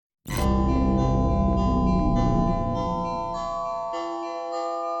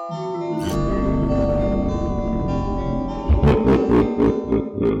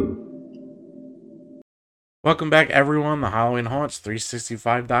Welcome back, everyone. The Halloween Haunts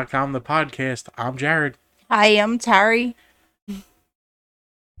 365.com, the podcast. I'm Jared. I am Tari.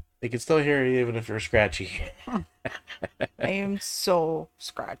 They can still hear you even if you're scratchy. I am so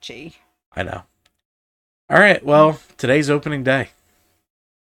scratchy. I know. All right, well, today's opening day.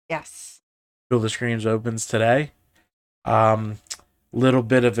 Yes. Field of Screams opens today. Little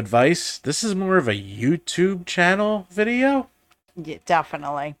bit of advice. This is more of a YouTube channel video. Yeah,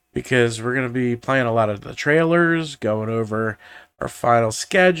 definitely. Because we're going to be playing a lot of the trailers, going over our final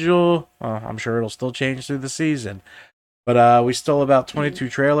schedule. Well, I'm sure it'll still change through the season. But we still have about 22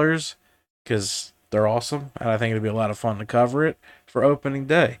 trailers because they're awesome. And I think it'll be a lot of fun to cover it for opening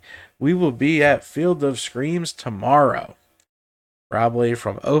day. We will be at Field of Screams tomorrow. Probably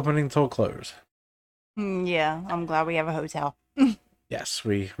from opening till close. Yeah, I'm glad we have a hotel. Yes,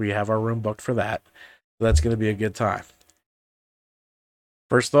 we have our room booked for that. So that's going to be a good time.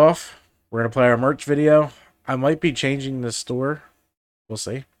 First off, we're going to play our merch video. I might be changing the store. We'll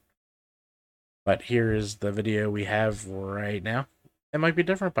see. But here is the video we have right now. It might be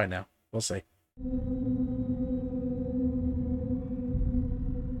different by now. We'll see.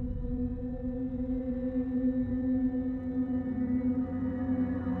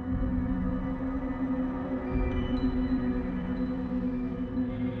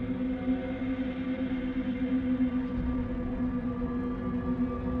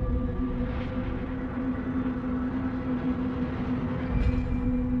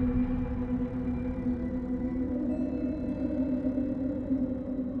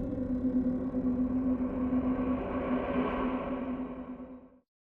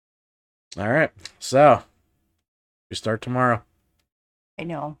 All right, so we start tomorrow. I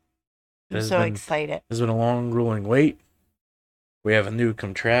know. I'm so excited. It's been a long, grueling wait. We have a new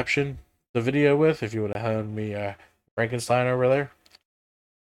contraption to video with. If you would have had me Frankenstein over there.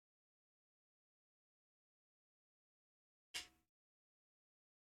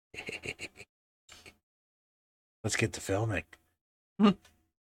 Let's get to filming. I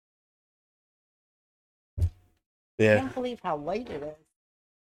Yeah. can't believe how light it is.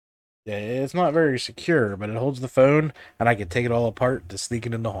 Yeah, it's not very secure, but it holds the phone, and I can take it all apart to sneak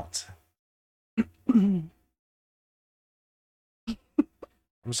it into haunts. I'm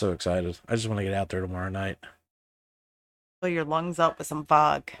so excited. I just want to get out there tomorrow night. Fill your lungs up with some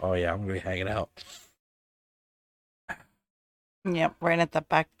fog. Oh, yeah, I'm going to be hanging out. Yep, right at the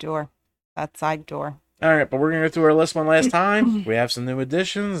back door. That side door. All right, but we're going to go through our list one last time. We have some new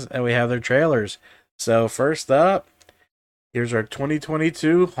additions, and we have their trailers. So first up, here's our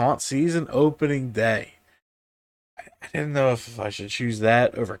 2022 Haunt Season opening day. I didn't know if I should choose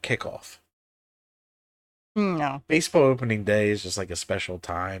that over kickoff. No. Baseball opening day is just like a special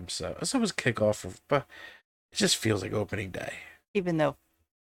time, so was kickoff, but it just feels like opening day. Even though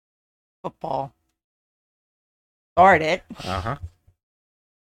football started. Uh-huh.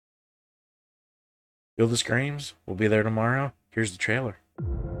 Field of Screams will be there tomorrow. Here's the trailer.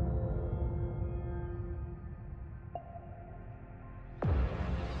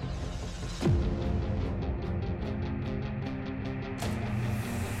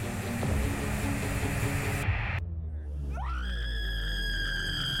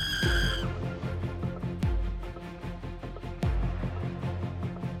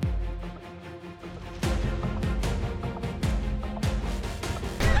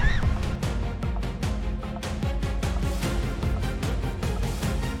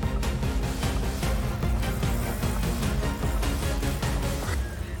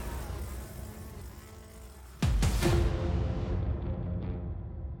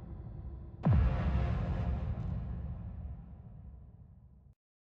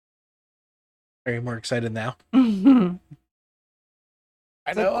 Are you more excited now? I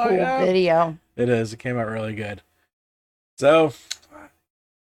I know. A cool video. It is. It came out really good. So,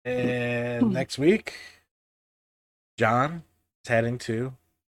 and next week, John is heading to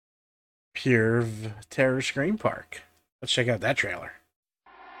Pure Terror Scream Park. Let's check out that trailer.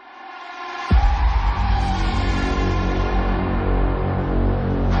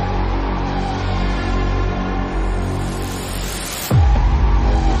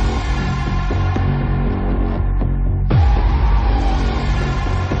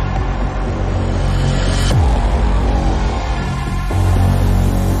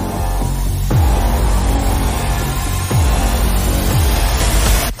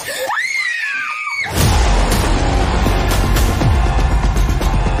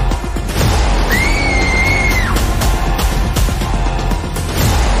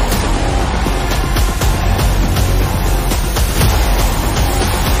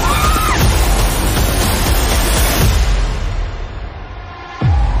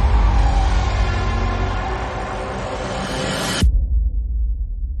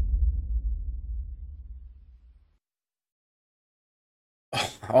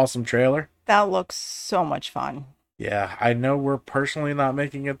 Awesome trailer. That looks so much fun. Yeah, I know we're personally not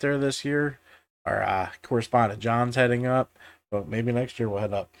making it there this year. Our correspondent John's heading up, but maybe next year we'll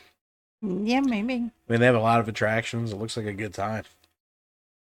head up. Yeah, maybe. I mean, they have a lot of attractions. It looks like a good time.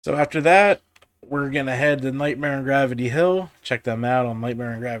 So after that, we're going to head to Nightmare on Gravity Hill. Check them out on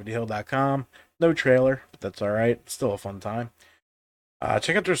nightmareongravityhill.com. No trailer, but that's all right. It's still a fun time.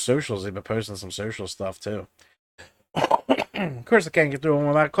 Check out their socials. They've been posting some social stuff, too. Of course, I can't get through them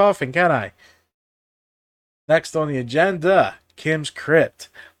without coughing, can I? Next on the agenda, Kim's Crypt.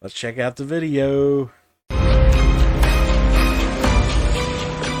 Let's check out the video.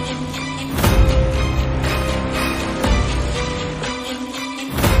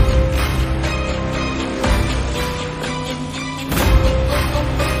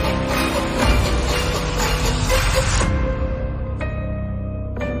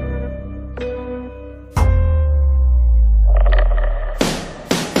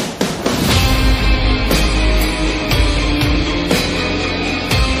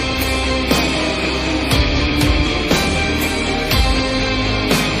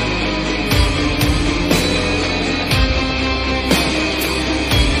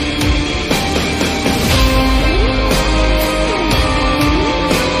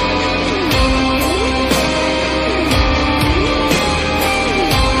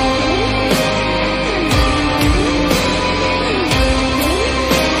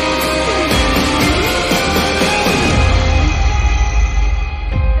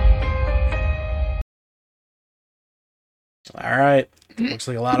 All right. Looks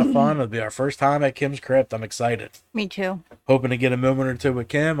like a lot of fun. It'll be our first time at Kim's Crypt. I'm excited. Me too. Hoping to get a moment or two with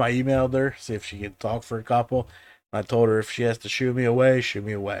Kim. I emailed her, see if she could talk for a couple. I told her if she has to shoo me away, shoo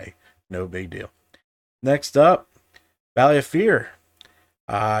me away. No big deal. Next up, Valley of Fear.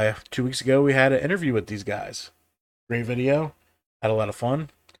 2 weeks ago, we had an interview with these guys. Great video. Had a lot of fun.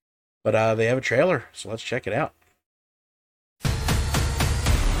 But they have a trailer, so let's check it out.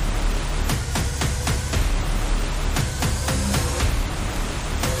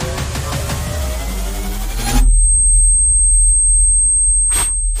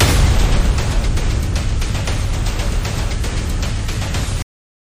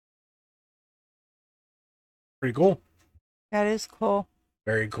 Pretty cool. That is cool.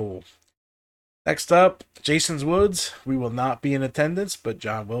 Very cool. Next up, Jason's Woods. We will not be in attendance, but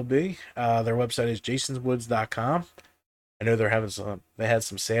John will be. Their website is jasonswoods.com. I know they had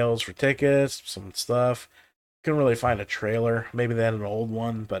some sales for tickets, some stuff. Couldn't really find a trailer. Maybe they had an old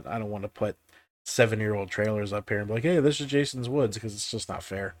one, but I don't want to put 7-year-old trailers up here and be like, hey, this is Jason's Woods, because it's just not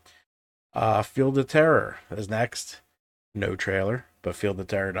fair. Field of Terror is next. No trailer, but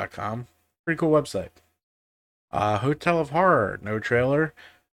fieldofterror.com. Pretty cool website. Hotel of Horror, no trailer,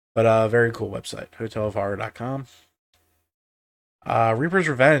 but very cool website, hotelofhorror.com. Reaper's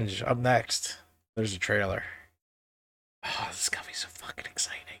Revenge, up next. There's a trailer. Oh, this is gonna be so fucking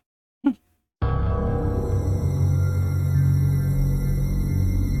exciting.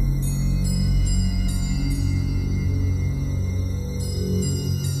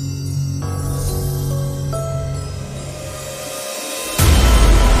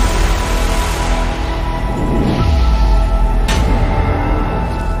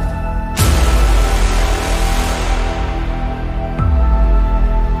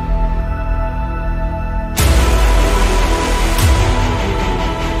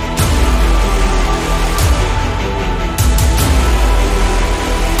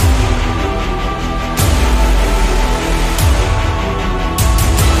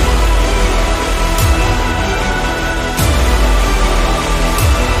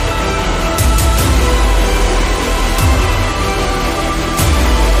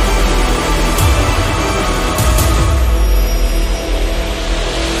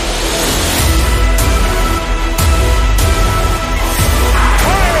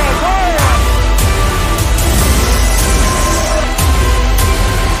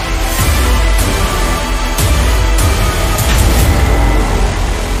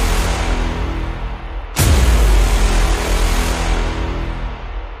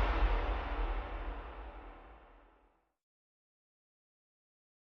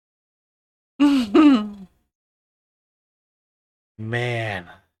 Man,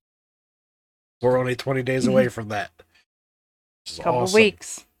 we're only 20 days away from that. Couple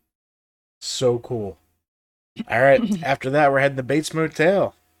weeks. So cool. All right, after that, we're heading to Bates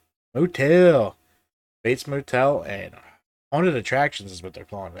Motel. Bates Motel and Haunted Attractions is what they're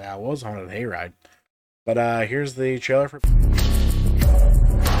calling it now. It was Haunted Hayride. But here's the trailer for...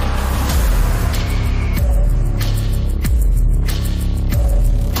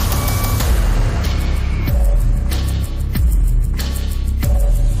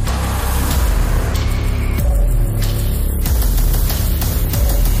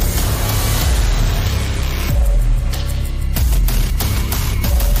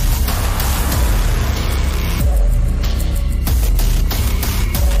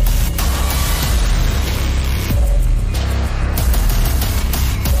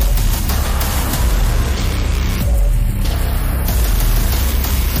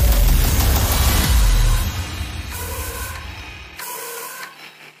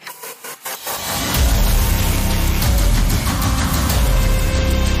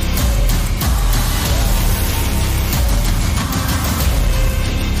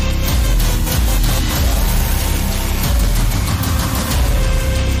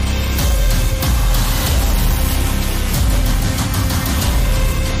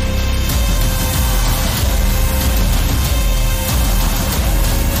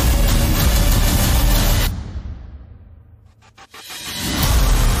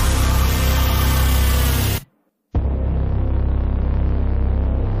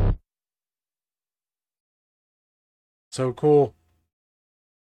 So cool.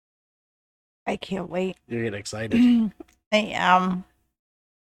 I can't wait. You're getting excited. I am.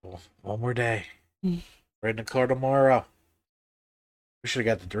 Well, one more day. Right in the car tomorrow. We should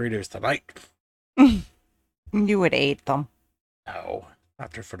have got the Doritos tonight. You would ate them. No,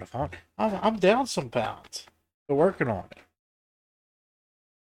 after for the fun. I'm down some pounds. We're working on it.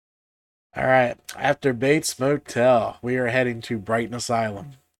 All right. After Bates Motel, we are heading to Brighton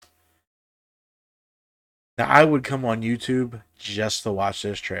Asylum. Now, I would come on YouTube just to watch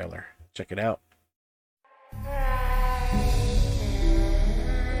this trailer. Check it out.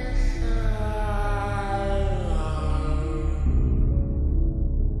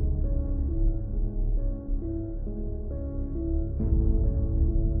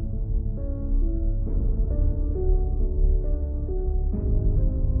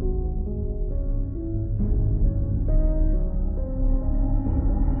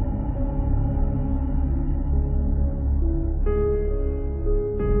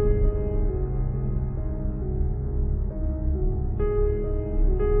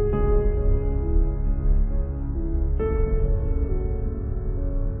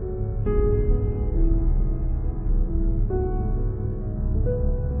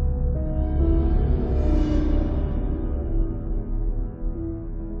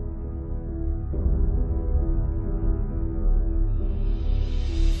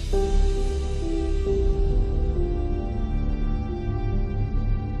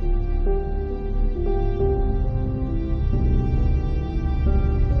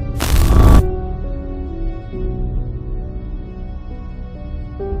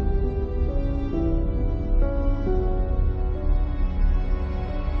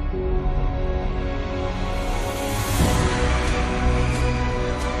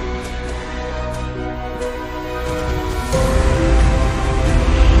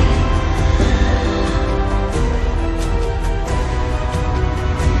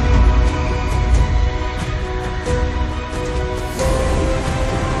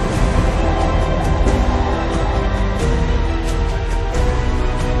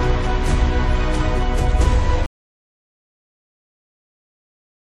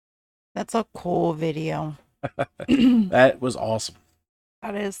 That's a cool video. That was awesome.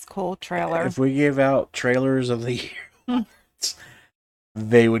 That is cool trailer. If we gave out trailers of the year,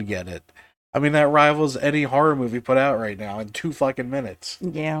 they would get it. I mean, that rivals any horror movie put out right now in 2 fucking minutes.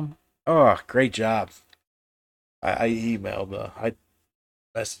 Yeah. Oh, great job. I emailed, I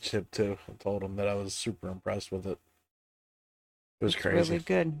messaged him too and told him that I was super impressed with it. It was crazy. Really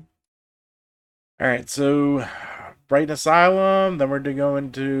good. All right, so Brighton Asylum, then we're to go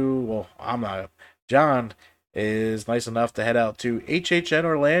into, well, I'm not, John is nice enough to head out to HHN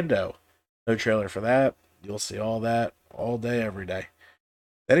Orlando. No trailer for that. You'll see all that all day, every day.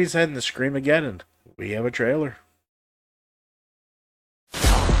 Then he's heading to Scream again, and we have a trailer.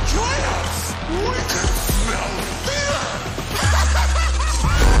 Join us! We can smell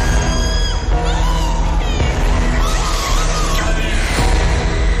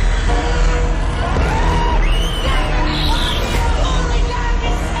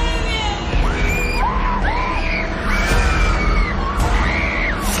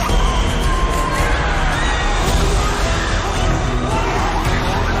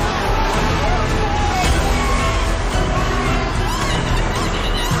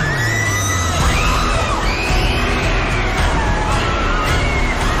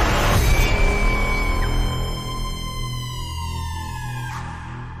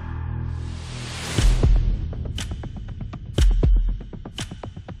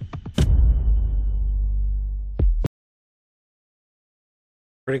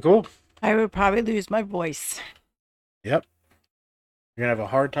Pretty cool. I would probably lose my voice. Yep. You're going to have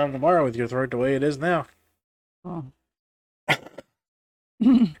a hard time tomorrow with your throat the way it is now. Oh. All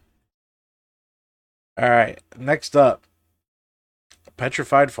right. Next up,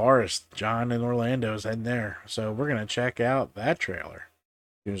 Petrified Forest. John in Orlando is heading there. So we're going to check out that trailer.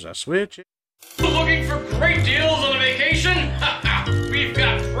 Here's a switch. Looking for great deals on a vacation? We've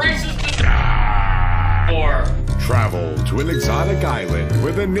got prices to for. Travel to an exotic island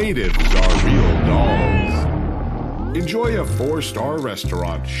where the natives are real dogs. Enjoy a 4-star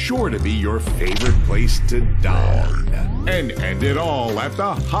restaurant sure to be your favorite place to dine. And end it all at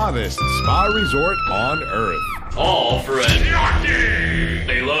the hottest spa resort on Earth. All for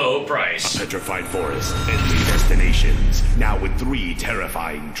a low price. Petrified Forest and 3 destinations, now with 3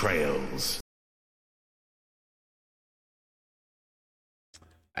 terrifying trails.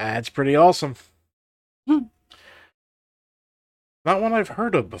 That's pretty awesome. Not one I've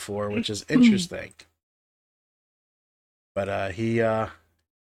heard of before, which is interesting. But he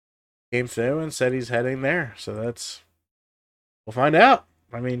came through and said he's heading there, so that's we'll find out.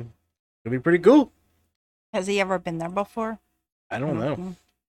 I mean, it'll be pretty cool. Has he ever been there before? I don't know. Mhm.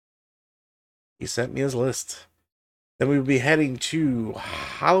 He sent me his list. Then we will be heading to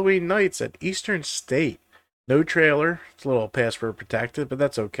Halloween Nights at Eastern State. No trailer. It's a little password protected, but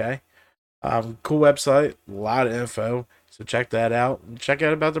that's okay. Cool website. A lot of info. So check that out. And check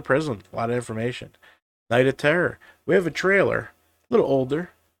out about the prison. A lot of information. Night of Terror. We have a trailer. A little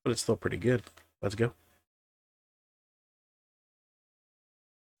older, but it's still pretty good. Let's go.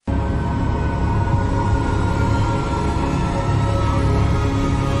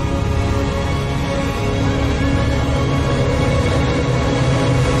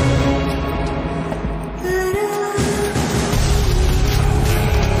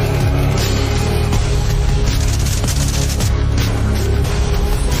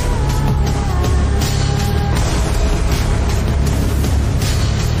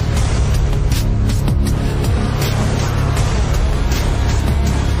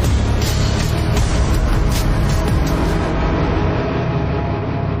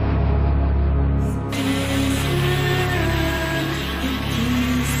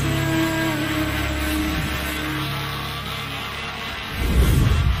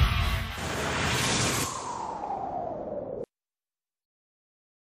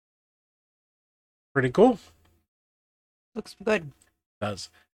 Pretty cool. Looks good. Does.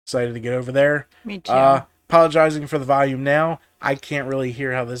 Excited to get over there. Me too. Apologizing for the volume now. I can't really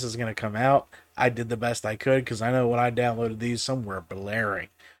hear how this is going to come out. I did the best I could because I know when I downloaded these, some were blaring.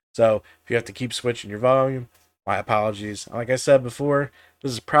 So if you have to keep switching your volume, my apologies. Like I said before,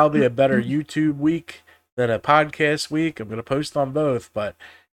 this is probably a better YouTube week than a podcast week. I'm going to post on both, but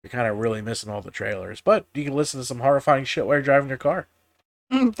you're kind of really missing all the trailers. But you can listen to some horrifying shit while you're driving your car.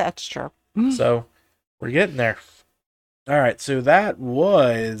 That's true. So we're getting there. All right, so that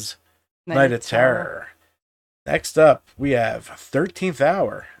was Night of Terror. Next up, we have 13th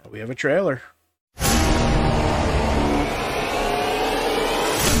Hour. We have a trailer.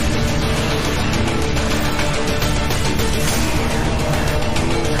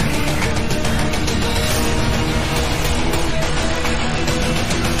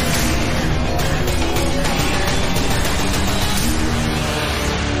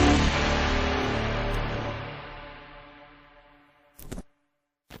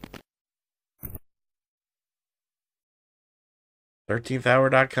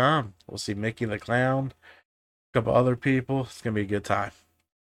 .com. We'll see Mickey the Clown, a couple other people. It's going to be a good time.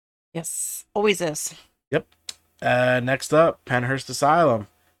 Yes, always is. Yep. Next up, Penhurst Asylum.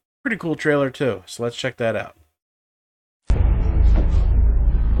 Pretty cool trailer too, so let's check that out.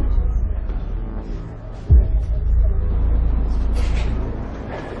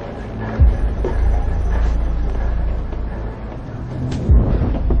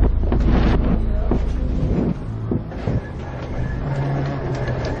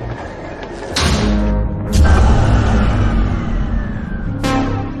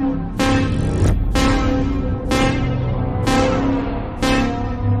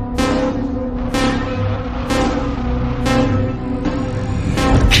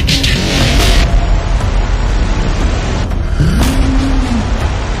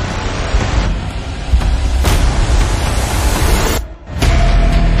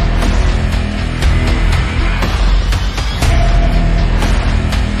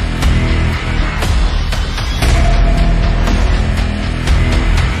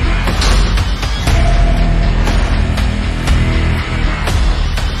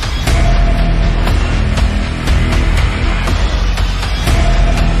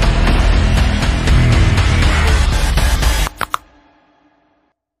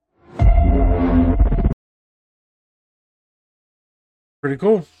 Pretty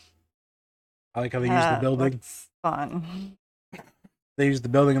cool. I like how they use the building. Looks fun. They use the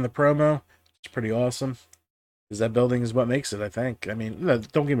building in the promo. It's pretty awesome. Because that building is what makes it, I think. I mean,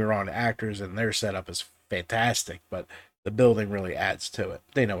 don't get me wrong, the actors and their setup is fantastic, but the building really adds to it.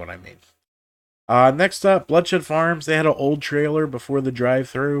 They know what I mean. Next up, Bloodshed Farms. They had an old trailer before the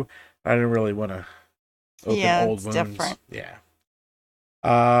drive-through. I didn't really want to open old wounds. Different.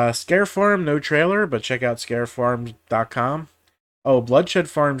 Yeah. Scare Farm, no trailer, but check out scarefarms.com. Oh,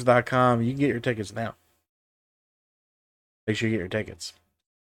 bloodshedfarms.com. You can get your tickets now. Make sure you get your tickets.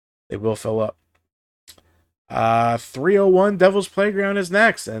 They will fill up. 301 Devil's Playground is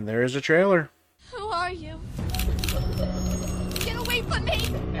next, and there is a trailer. Who are you? Get away from me!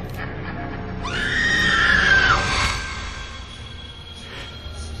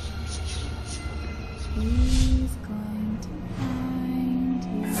 He's going to find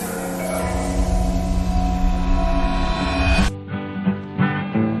you.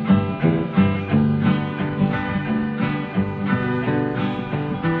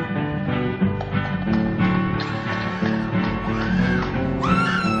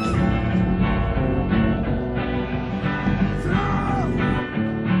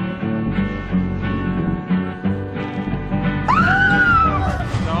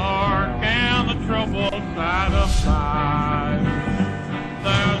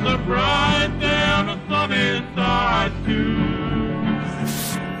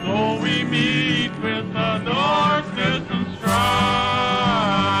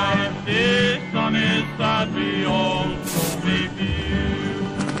 side, we also may view.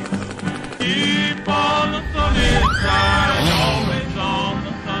 Keep on the sunny side, always on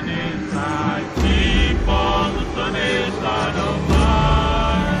the sunny side. Keep on the sunny side of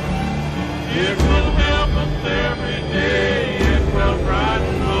life. It will help us every day. It will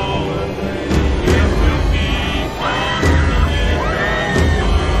brighten all the way. It will keep on the sunny side of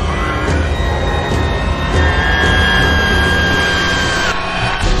life.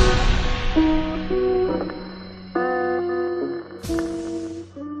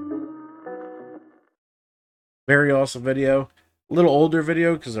 Very awesome video. A little older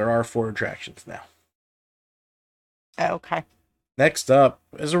video because there are 4 attractions now. Okay. Next up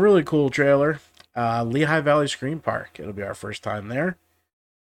is a really cool trailer. Lehigh Valley Scream Park. It'll be our first time there.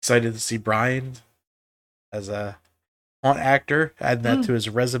 Excited to see Brian as a haunt actor. Add that to his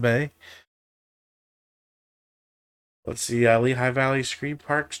resume. Let's see Lehigh Valley Scream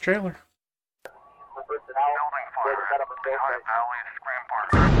Park's trailer.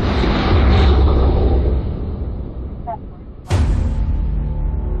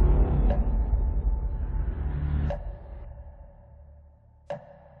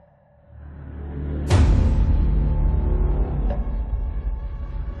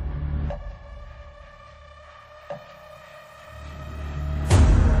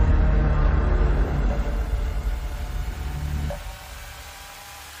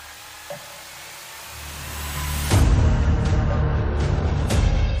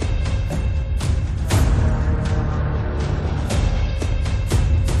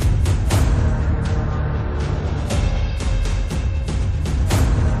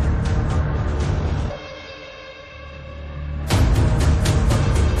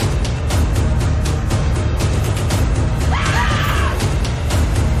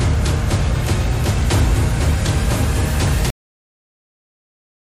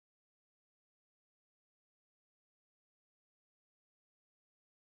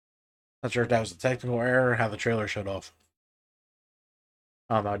 Not sure if that was a technical error or how the trailer showed off.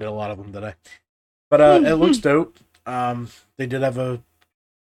 I don't know. I did a lot of them today. But it looks dope. They did have a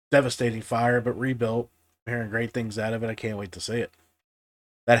devastating fire, but rebuilt. I'm hearing great things out of it. I can't wait to see it.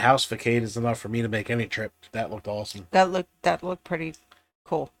 That house facade is enough for me to make any trip. That looked awesome. That looked pretty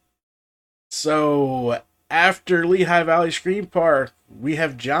cool. So after Lehigh Valley Scream Park, we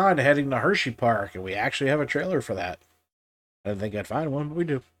have John heading to Hershey Park, and we actually have a trailer for that. I didn't think I'd find one, but we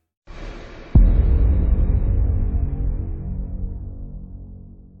do.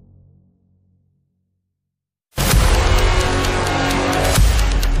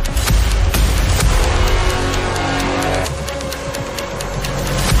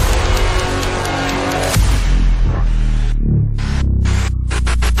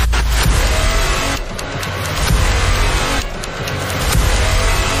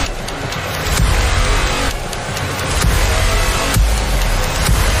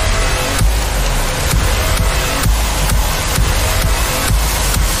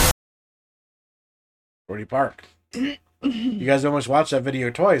 Park. You guys almost watched that video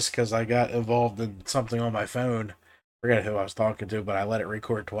twice because I got involved in something on my phone. Forget who I was talking to, but I let it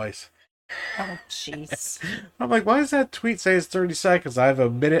record twice. Oh, jeez. I'm like, why does that tweet say it's 30 seconds? I have a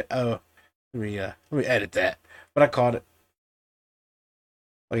minute. Oh, let me edit that. But I caught it.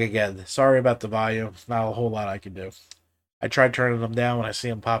 Like again, sorry about the volume. Not a whole lot I can do. I tried turning them down when I see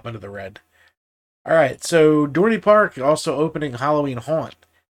them pop into the red. All right, so Dorney Park also opening Halloween Haunt.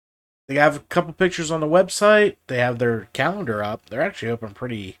 They have a couple pictures on the website. They have their calendar up. They're actually open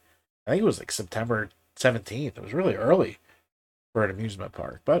pretty, I think it was like September 17th. It was really early for an amusement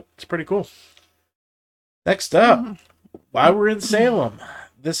park, but it's pretty cool. Next up, while we're in Salem,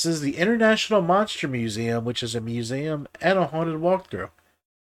 this is the International Monster Museum, which is a museum and a haunted walkthrough.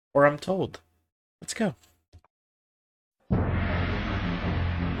 Or I'm told. Let's go.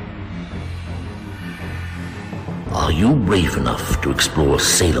 Are you brave enough to explore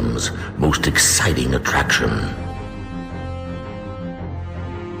Salem's most exciting attraction?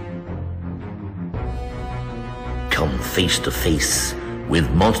 Come face to face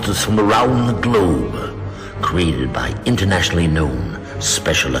with monsters from around the globe, created by internationally known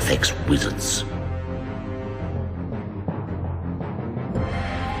special effects wizards.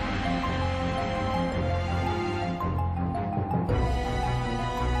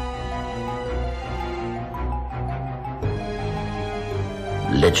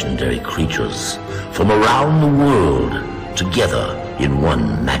 Legendary creatures from around the world together in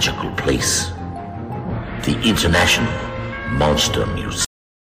one magical place. The International Monster Museum.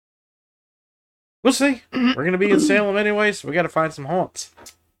 We'll see. We're going to be in Salem anyway, so we got to find some haunts.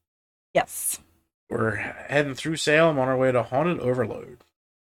 Yes. We're heading through Salem on our way to Haunted Overload.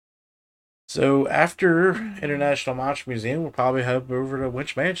 So after International Monster Museum, we'll probably head over to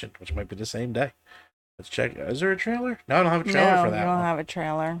Witch Mansion, which might be the same day. Let's check. Is there a trailer? No, I don't have a trailer No, for you that don't one. have a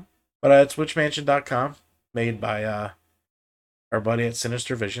trailer. But it's witchmansion.com, made by our buddy at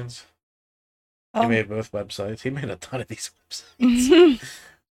Sinister Visions. He Oh. made both websites. He made a ton of these websites.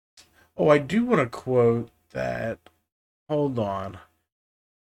 Oh, I do want to quote that. Hold on.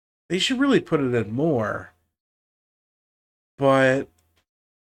 They should really put it in more. But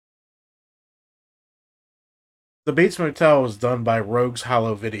the Bates Motel was done by Rogues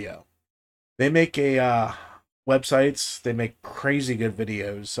Hollow Video. They make websites. They make crazy good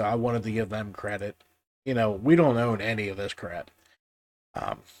videos. So I wanted to give them credit. You know, we don't own any of this crap.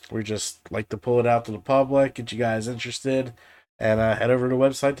 We just like to pull it out to the public, get you guys interested, and head over to the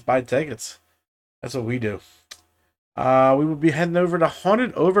website to buy tickets. That's what we do. We will be heading over to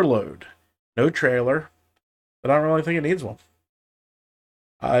Haunted Overload. No trailer, but I don't really think it needs one.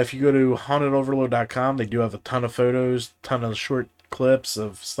 If you go to hauntedoverload.com, they do have a ton of photos, ton of short clips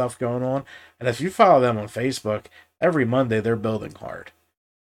of stuff going on. And if you follow them on Facebook, every Monday they're building hard.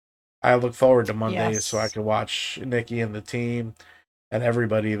 I look forward to Mondays so I can watch Nikki and the team and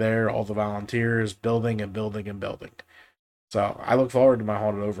everybody there, all the volunteers, building and building and building. So I look forward to my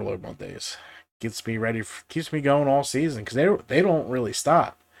Haunted Overload Mondays. Gets me ready, keeps me going all season because they don't really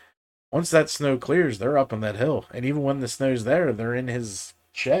stop. Once that snow clears, they're up on that hill, and even when the snow's there, they're in his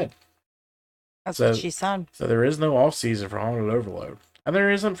shed. That's what she said. So there is no off season for Haunted Overload, and there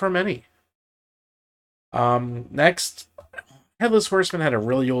isn't for many. Next, Headless Horseman had a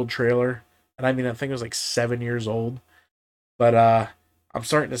really old trailer, and I mean I think it was like 7 years old, but I'm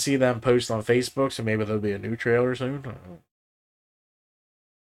starting to see them post on Facebook, so maybe there'll be a new trailer soon.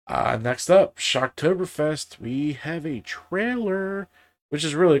 Next up, Shocktoberfest. We have a trailer, which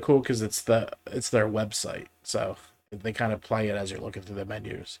is really cool because it's their website, so they kind of play it as you're looking through the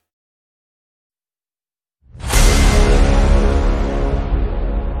menus.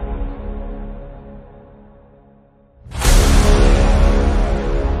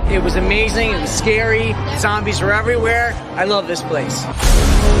 It was amazing. It was scary. Zombies were everywhere. I love this place.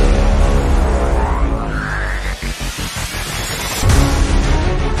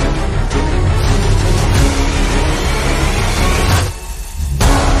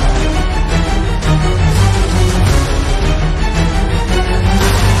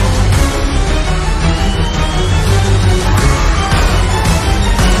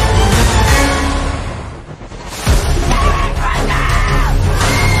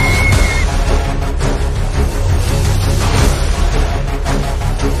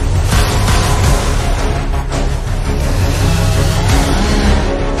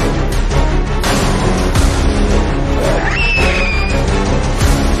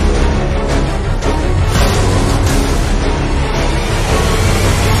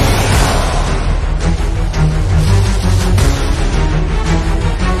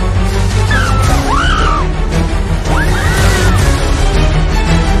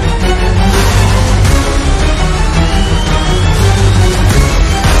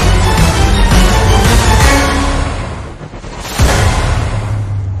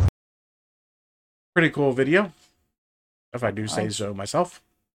 Pretty cool video, if I do say so myself.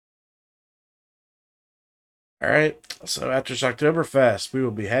 Alright, so after Shocktoberfest, we will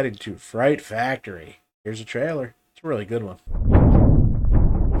be heading to Fright Factory. Here's a trailer. It's a really good one.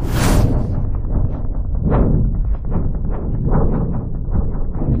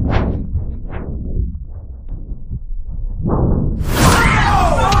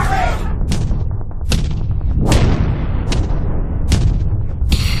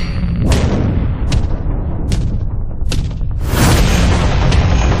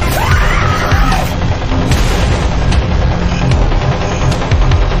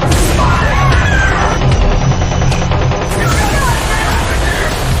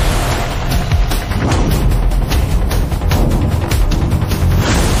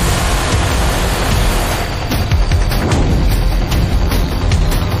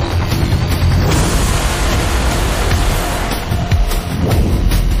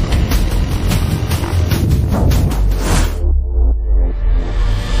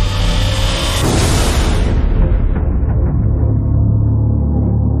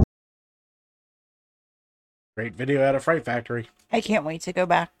 Great video out of Fright Factory. I can't wait to go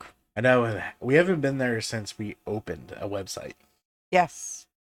back. I know, we haven't been there since we opened a website. Yes.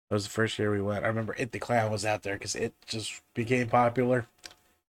 That was the first year we went. I remember It the Clown was out there because it just became popular.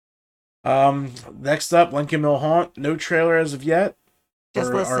 Next up, Lincoln Mill Haunt. No trailer as of yet Just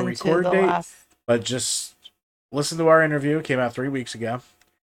for our listen to record the date, last. but just listen to our interview. It came out 3 weeks ago.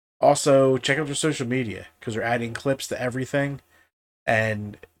 Also, check out their social media because they're adding clips to everything,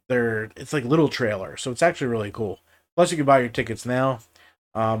 and it's like little trailer, so it's actually really cool. Plus, you can buy your tickets now.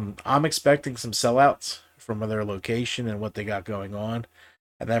 I'm expecting some sellouts from their location and what they got going on,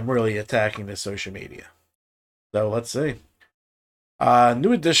 and them really attacking the social media. So let's see.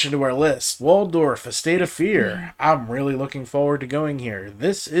 New addition to our list, Waldorf, A State of Fear. I'm really looking forward to going here.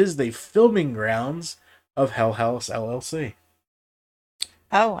 This is the filming grounds of Hell House LLC.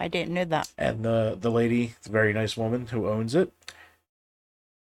 Oh, I didn't know that. And the lady, the very nice woman who owns it,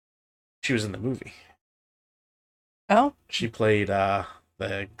 she was in the movie. Oh, She played the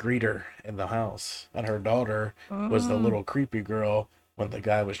greeter in the house, and her daughter was the little creepy girl when the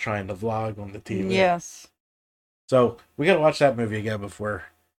guy was trying to vlog on the TV. yes. So we gotta watch that movie again before.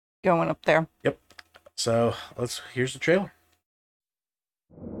 Going up there. Yep. So here's the trailer.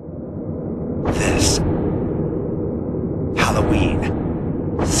 This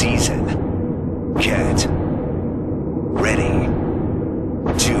Halloween season. Get ready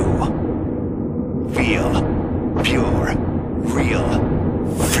to feel pure, real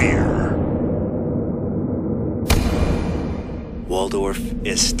fear. Waldorf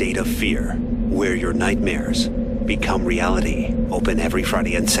is State of Fear, where your nightmares become reality. Open every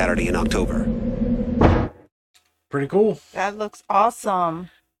Friday and Saturday in October. Pretty cool. That looks awesome.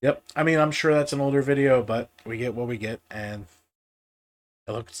 Yep. I mean, I'm sure that's an older video, but we get what we get, and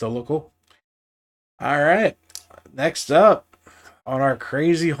it still look cool. All right. Next up on our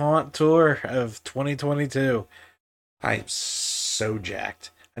crazy haunt tour of 2022, I am so jacked.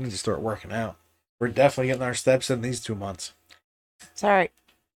 I need to start working out. We're definitely getting our steps in these 2 months. It's all right.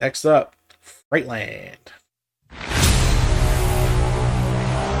 Next up, Frightland.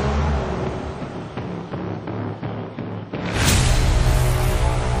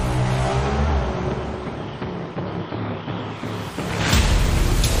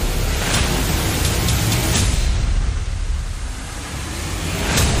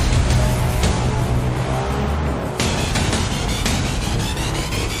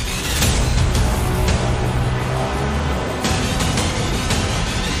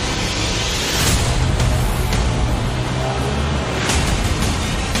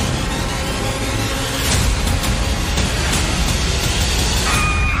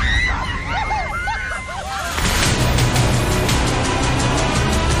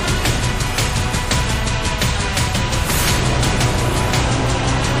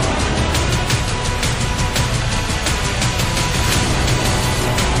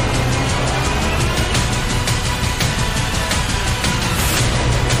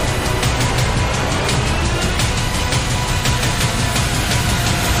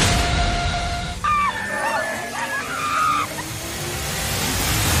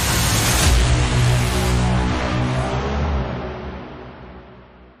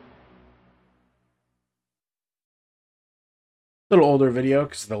 Little older video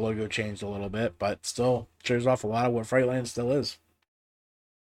because the logo changed a little bit, but still shows off a lot of what Frightland still is.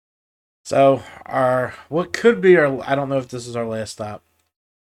 So what could be our, I don't know if this is our last stop.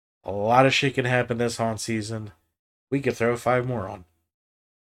 A lot of shit can happen this haunt season. We could throw 5 more on.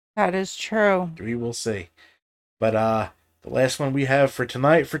 That is true. We will see. But the last one we have for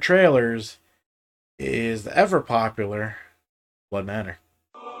tonight for trailers is the ever popular Blood Manor.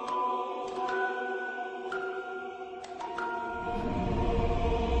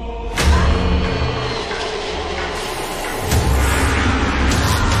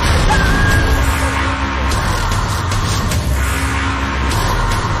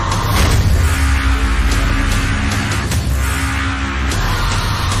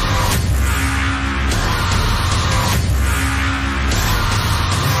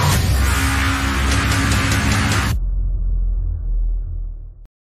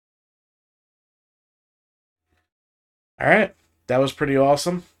 All right, that was pretty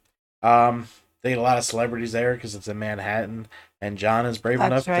awesome. They had a lot of celebrities there because it's in Manhattan, and John is brave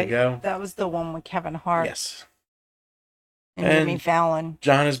enough to go. That was the one with Kevin Hart. Yes. And Jimmy Fallon.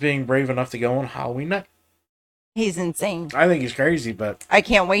 John is being brave enough to go on Halloween night. He's insane. I think he's crazy, but I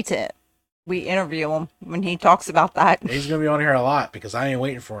can't wait to we interview him when he talks about that. he's going to be on here a lot because I ain't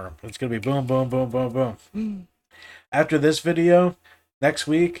waiting for him. It's going to be boom, boom, boom, boom, boom. After this video, next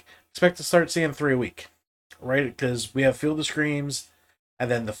week, expect to start seeing 3 a week. Right? Because we have Field of Screams, and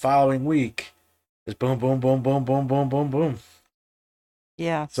then the following week is boom, boom, boom, boom, boom, boom, boom, boom.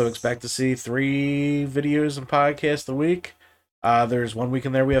 Yeah. So expect to see 3 videos and podcasts a week. There's 1 week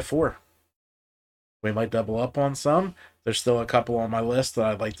in there we have 4. We might double up on some. There's still a couple on my list that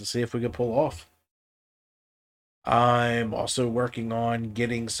I'd like to see if we could pull off. I'm also working on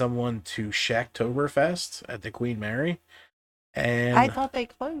getting someone to Shacktoberfest at the Queen Mary. And I thought they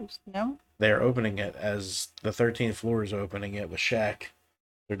closed, no? they're opening it as the 13th floor is opening it with Shaq.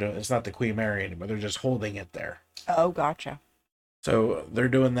 They're doing, it's not the Queen Mary anymore. They're just holding it there. Oh, gotcha. So they're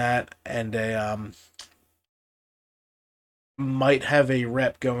doing that, and they might have a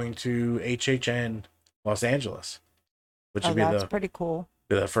rep going to HHN Los Angeles, which would be that's pretty cool.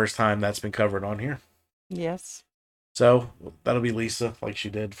 the first time that's been covered on here. Yes. So that'll be Lisa, like she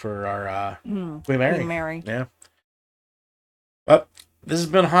did for our Queen Mary. Queen Mary. Yeah. But this has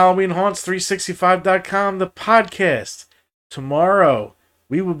been Halloween Haunts 365.com, the podcast. Tomorrow,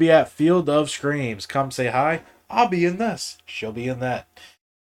 we will be at Field of Screams. Come say hi. I'll be in this. She'll be in that.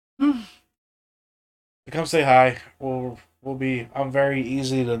 Come say hi. We'll be. I'm very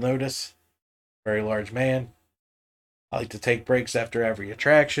easy to notice. Very large man. I like to take breaks after every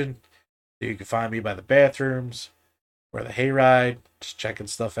attraction. You can find me by the bathrooms or the hayride, just checking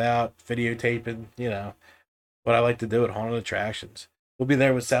stuff out, videotaping, what I like to do at haunted attractions. We'll be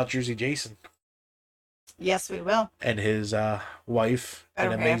there with South Jersey Jason. Yes, we will. And his wife, an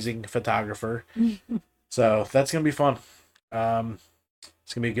Okay. amazing photographer. So that's going to be fun. It's going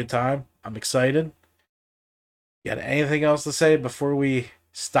to be a good time. I'm excited. You got anything else to say before we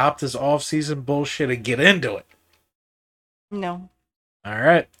stop this off-season bullshit and get into it? No. All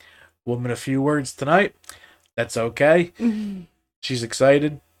right. Woman, a few words tonight. That's okay. She's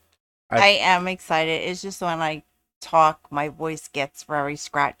excited. I am excited. It's just when I talk, my voice gets very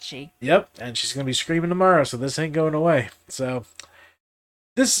scratchy. Yep, and she's going to be screaming tomorrow, so this ain't going away. So,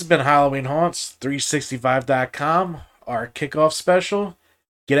 this has been Halloween Haunts, 365.com, our kickoff special.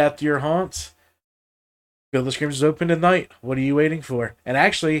 Get out to your haunts. Field of Screams is open tonight. What are you waiting for? And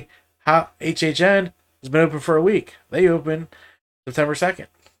actually, HHN has been open for a week. They open September 2nd.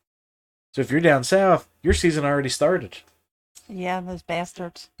 So if you're down south, your season already started. Yeah, those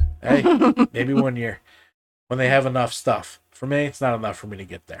bastards. Hey, maybe one year when they have enough stuff. For me, it's not enough for me to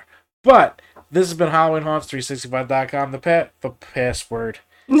get there. But this has been Halloween Haunts 365.com, the password.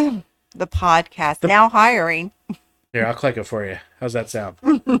 The podcast. Now hiring. Here, I'll click it for you. How's that sound?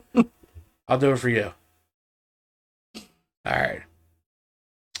 I'll do it for you. All right.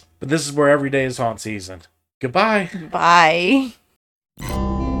 But this is where every day is haunt season. Goodbye. Bye.